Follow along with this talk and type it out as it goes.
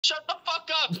Shut the fuck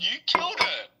up! You killed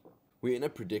her! We're in a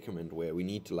predicament where we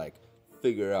need to, like,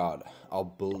 figure out our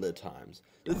builder times.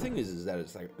 The thing is that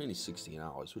it's, like, only 16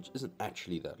 hours, which isn't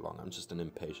actually that long. I'm just an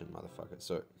impatient motherfucker.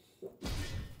 So,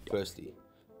 firstly,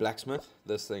 blacksmith,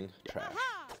 this thing, trash.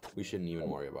 We shouldn't even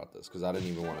worry about this, because I don't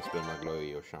even want to spend my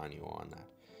glowy or shiny ore on that.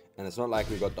 And it's not like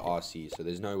we got the RC, so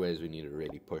there's no ways we need to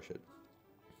really push it.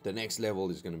 The next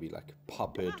level is going to be like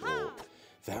puppet or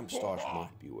vamp starch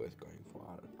might be worth going for.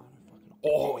 I don't fucking.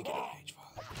 Oh, we get an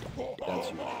H5. That's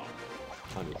huge.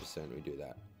 100% we do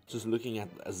that. Just looking at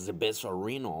the best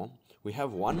arena, we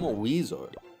have one more Weezo,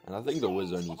 and I think the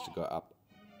Weezo needs to go up.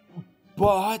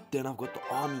 But then I've got the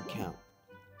army camp.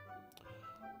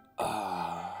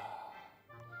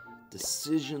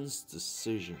 Decisions.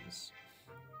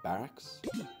 Barracks?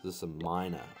 Is this a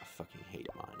miner? I fucking hate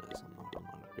miners. I'm not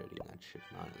upgrading that shit.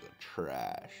 Miners are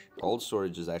trash. Cold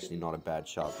storage is actually not a bad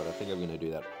shout, but I think I'm gonna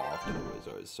do that after the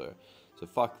Wizzos. So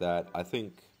fuck that. I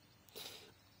think.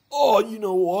 Oh, you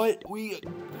know what? We are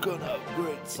gonna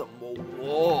upgrade some more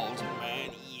walls, man.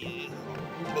 Yeah.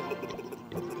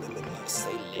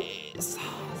 Say less.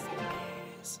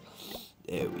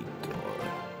 There we go.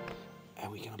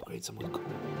 And we can upgrade some of the gold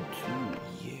too.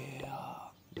 Yeah.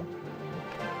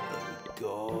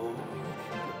 Go.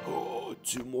 Oh,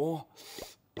 two more.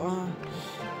 That's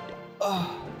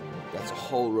a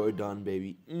whole row done,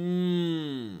 baby.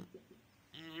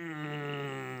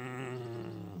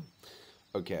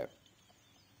 Okay.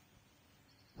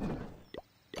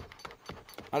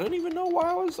 I don't even know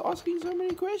why I was asking so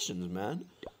many questions, man.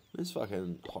 Let's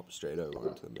fucking hop straight over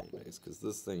into the main base, because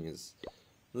this thing is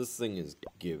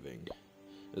giving.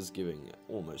 It's giving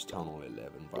almost Town Hall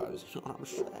 11 vibes. You know what I'm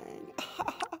saying?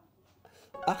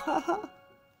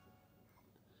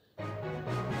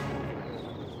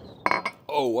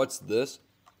 Oh, what's this?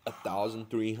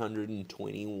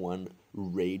 1,321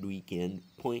 raid weekend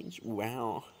points.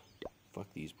 Wow.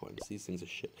 Fuck these points. These things are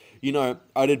shit. You know,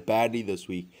 I did badly this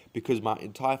week because my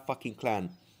entire fucking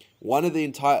clan, one of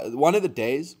the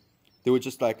days, they were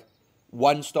just like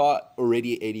 1 star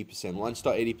already 80%, 1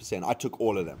 star 80%. I took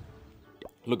all of them.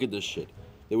 Look at this shit.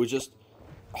 They were just,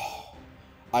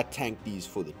 I tanked these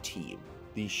for the team.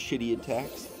 These shitty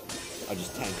attacks, I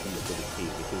just tanked these for the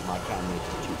team because my clan mates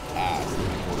are too ass and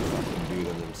they want to fucking do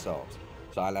them themselves.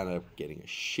 So I ended up getting a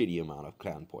shitty amount of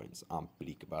clan points. I'm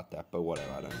bleak about that, but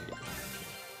whatever, I don't need.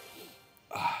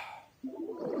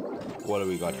 What do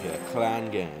we got here? Clan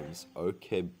games.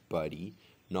 Okay, buddy.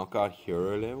 Knockout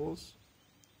hero levels.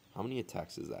 How many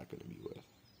attacks is that going to be worth?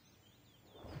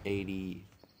 80,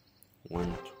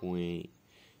 120.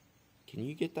 Can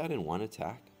you get that in one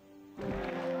attack?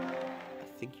 I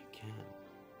think you can.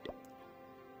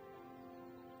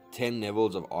 10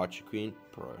 levels of Archer Queen.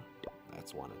 Bro,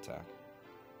 that's one attack.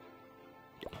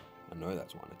 I know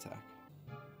that's one attack.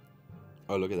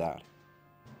 Oh, look at that.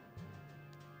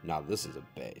 Now this is a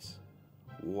base.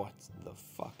 What the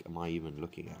fuck am I even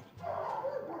looking at?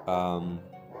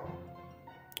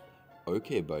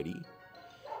 Okay, buddy.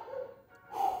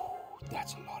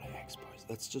 That's a lot of expos.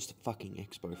 That's just a fucking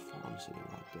expo farm sitting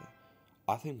right there.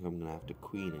 I think I'm gonna have to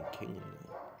queen and king in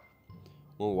there.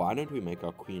 Well, why don't we make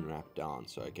our queen wrap down?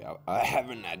 So okay, I have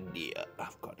an idea.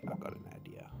 I've got an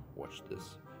idea. Watch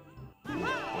this. Let's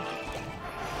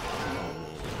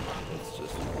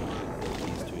just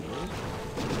these two here.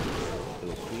 So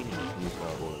the queen has moved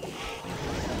out all of this.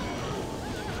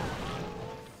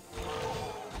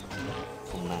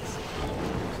 Massive.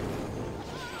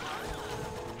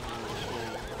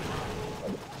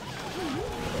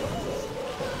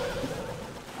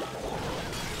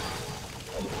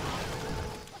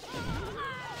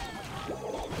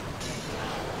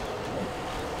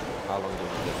 How long does it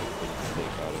take to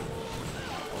take out of it?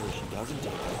 Oh, she doesn't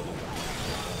take out of it.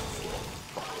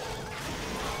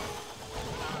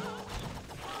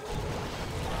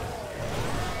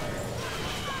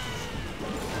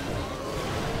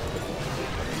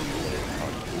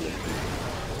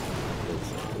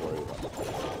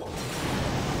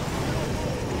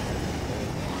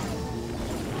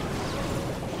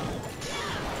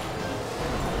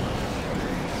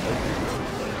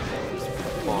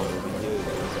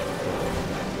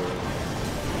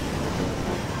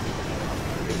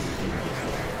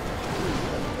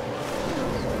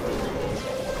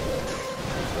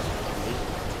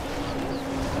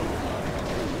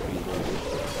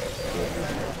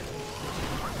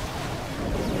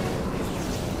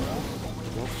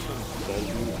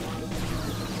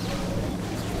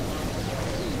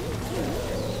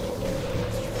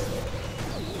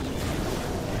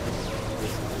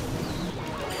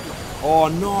 Oh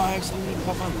no, I accidentally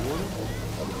popped my water.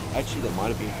 Actually, that might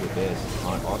have been for a base.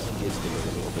 My RC gets a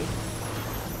little bit.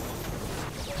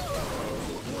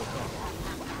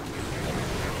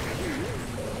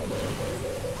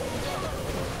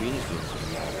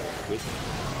 quit?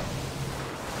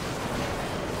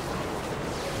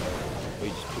 Oh, he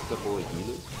just picked up all the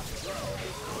healers?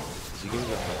 Is he gonna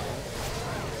get back?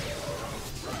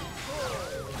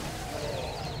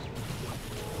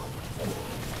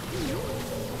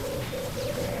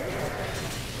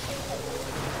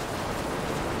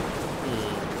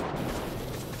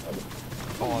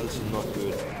 Oh, this is not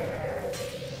good.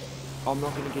 I'm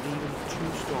not gonna get even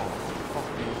 2-star. Fuck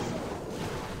me.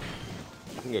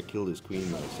 I think I killed his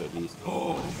queen though, so at least.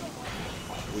 Oh,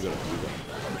 we gotta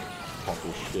pop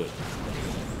his shit.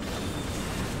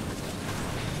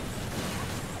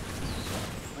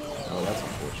 Oh, that's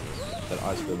unfortunate. That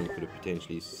ice golem could have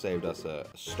potentially saved us a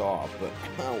star, but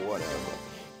whatever.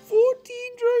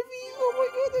 14 trophies! Oh my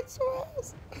god, that's so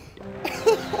awesome!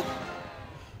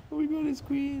 Oh my god, his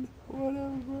queen.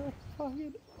 Whatever, bro. Fuck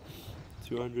it.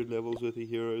 200 levels worth of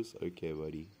heroes. Okay,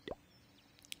 buddy.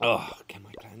 Oh, can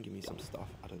my clan give me some stuff?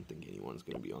 I don't think anyone's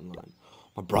gonna be online.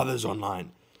 My brother's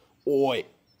online. Oi.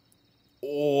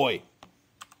 Oi.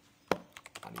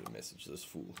 I need to message this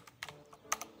fool.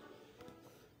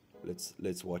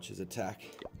 Let's watch his attack.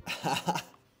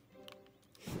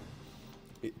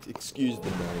 Excuse the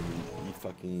man.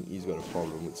 He's got a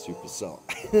problem with Supercell.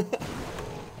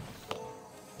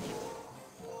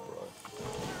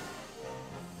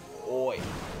 Oi,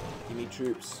 give me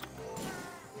troops.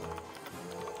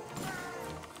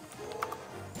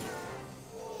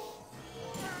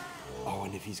 Oh,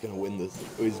 and if he's gonna win this,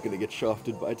 or he's gonna get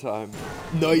shafted by time.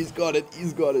 No, he's got it.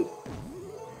 He's got it.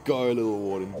 Go, little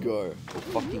warden, go. Oh,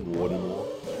 fucking warden war.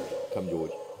 Come,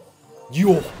 George.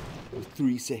 Yo! With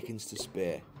 3 seconds to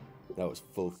spare. That was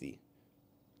filthy.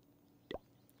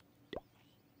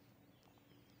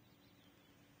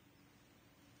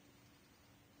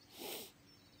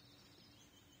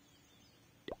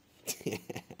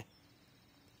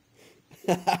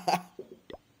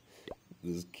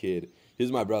 This kid.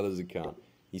 Here's my brother's account.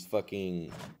 He's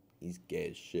gay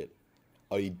as shit.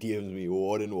 Oh, he DMs me,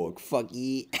 warden walk. Fuck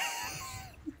yeah.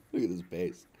 Look at his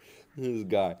face. This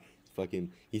guy.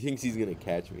 He thinks he's gonna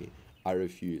catch me. I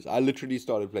refuse. I literally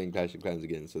started playing Clash of Clans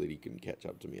again so that he can catch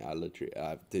up to me.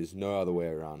 There's no other way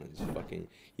around it.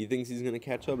 He thinks he's gonna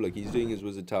catch up. Look, he's doing his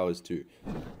Wizard Towers too.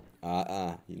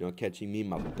 You're not catching me,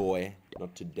 my boy.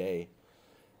 Not today.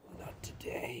 Not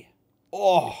today.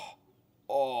 Oh!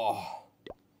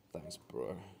 Thanks,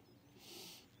 bro.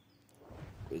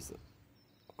 Where's the...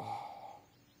 Oh.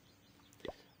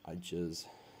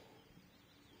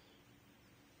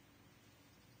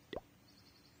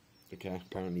 Okay,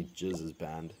 apparently Jizz is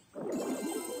banned. Oh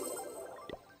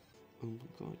my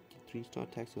god, get 3-star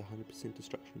attacks with 100%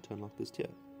 destruction to unlock this tier.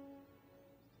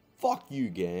 Fuck you,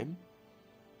 game.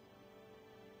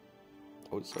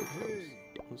 I was so close.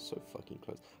 I was so fucking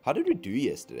close. How did we do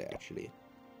yesterday, actually?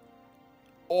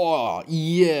 Oh,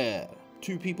 yeah.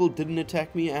 2 people didn't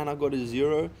attack me and I got a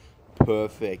 0.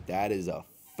 Perfect. That is a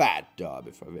fat dub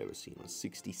if I've ever seen one.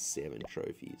 67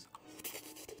 trophies.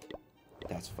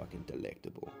 That's fucking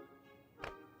delectable.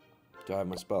 Do I have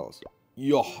my spells?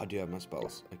 Yo, I do have my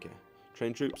spells. Okay.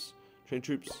 Train troops. Train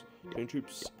troops. Train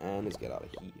troops. And let's get out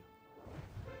of here.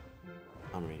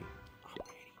 I'm ready.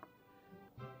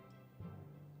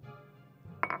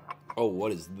 Oh,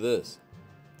 what is this?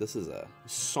 This is a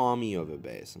Sami of a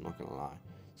base, I'm not gonna lie.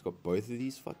 It's got both of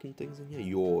these fucking things in here.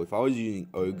 Yo, if I was using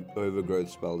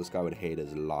Overgrowth spell, this guy would hate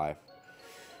his life.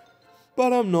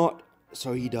 But I'm not,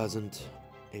 so he doesn't.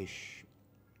 Ish.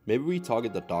 Maybe we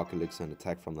target the Dark Elixir and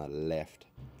attack from the left.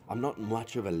 I'm not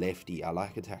much of a lefty. I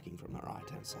like attacking from the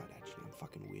right-hand side, actually. I'm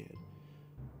fucking weird.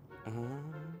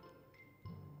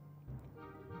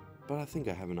 But I think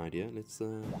I have an idea. Let's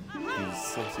do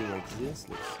something like this.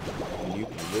 Let's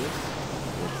nuke this.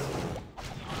 Let's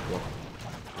drop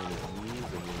one of these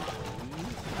and one of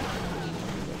these.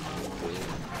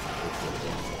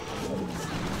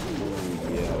 Oh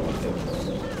yeah, whatever.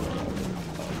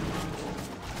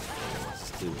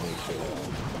 Still make sure that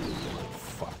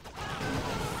fuck.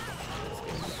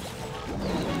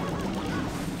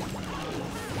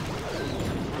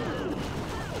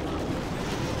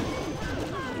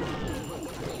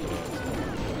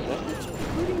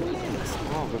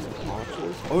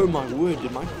 Oh my word,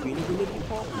 did my queen ability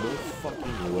pop? No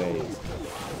fucking ways.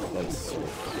 That's so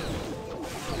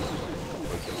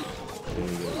then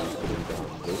we're gonna just put him down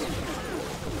this.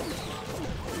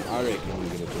 I reckon we're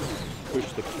gonna just push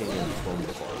the king in from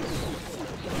the bottom.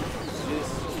 This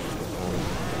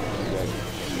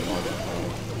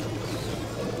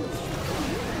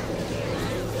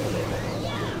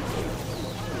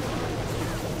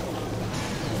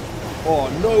oh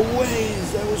no ways!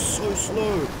 That was so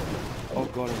slow! Oh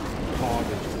god, I'm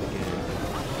garbage again.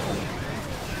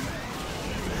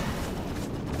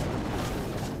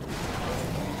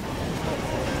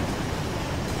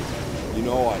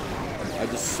 know what? I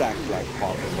just sacked like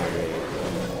half of my raid in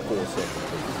 4 seconds.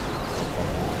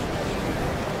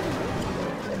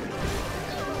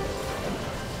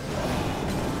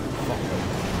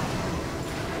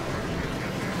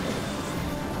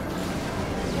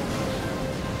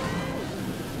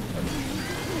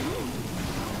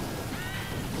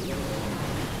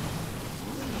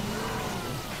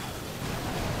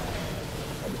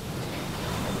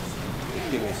 This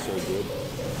thing is so good.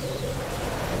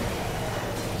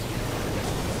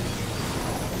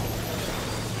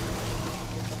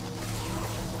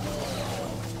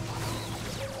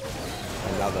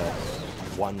 Another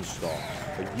 1 star.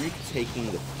 Are you taking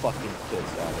the fucking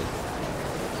piss out of it?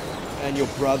 And your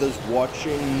brother's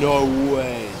watching? No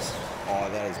ways. Oh,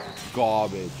 that is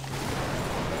garbage.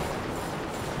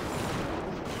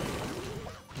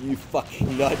 You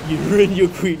fucking nut. You ruined your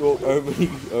queen walk over me.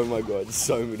 Oh my god,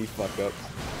 so many fuck ups.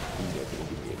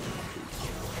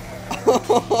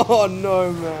 Oh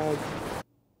no, man.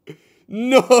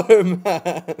 No,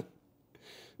 man.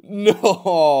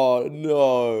 No,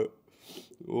 no.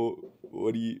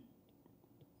 What do you...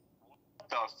 What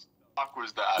the fuck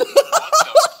was that? What the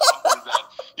fuck was that?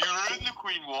 You ruined the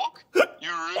queen walk. You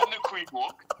ruined the queen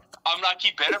walk. I'm like,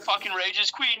 he better fucking rage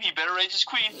his queen. He better rage his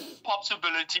queen. Pops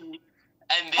ability.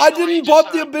 And then I didn't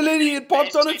pop the ability. It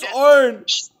popped on its own.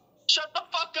 Shut the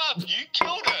fuck up. You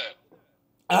killed her.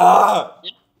 Ah!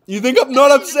 You think I'm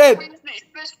not upset? You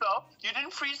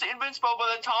didn't freeze the invis spell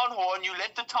by the town hall, and you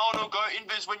let the town hall go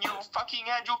invis when you fucking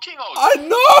had your king out. I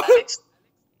know!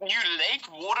 You late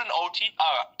warden ulti.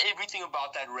 Everything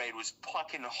about that raid was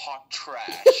fucking hot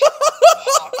trash.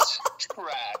 Hot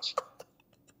trash.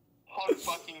 Hot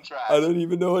fucking trash. I don't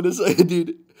even know what to say,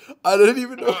 dude. I don't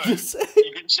even know what to say.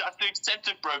 You can just have to accept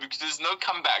it, bro, because there's no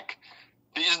comeback.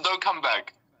 There is no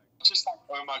comeback. It's just like,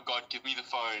 oh my god, give me the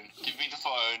phone. Give me the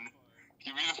phone.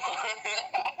 Give me the phone.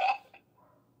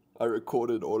 I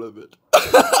recorded all of it.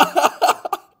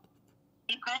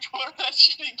 You recorded that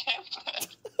shit again, man.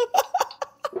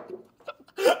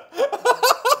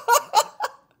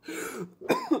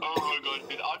 Oh my god,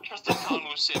 dude. I trust the town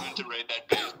was 7 to raid that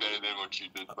base better than what you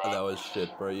did, bro. That was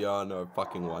shit, bro. Yeah, no,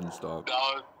 fucking 1 star.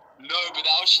 No, but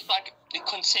that was just like, it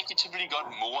consecutively got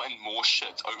more and more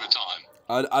shit over time.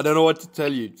 I don't know what to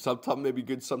tell you. Sometime maybe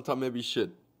good, sometime maybe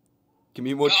shit. Give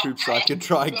me more troops so I can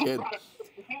try again.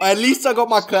 At least I got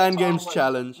my clan games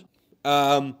challenge.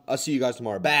 I'll see you guys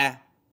tomorrow. Bye.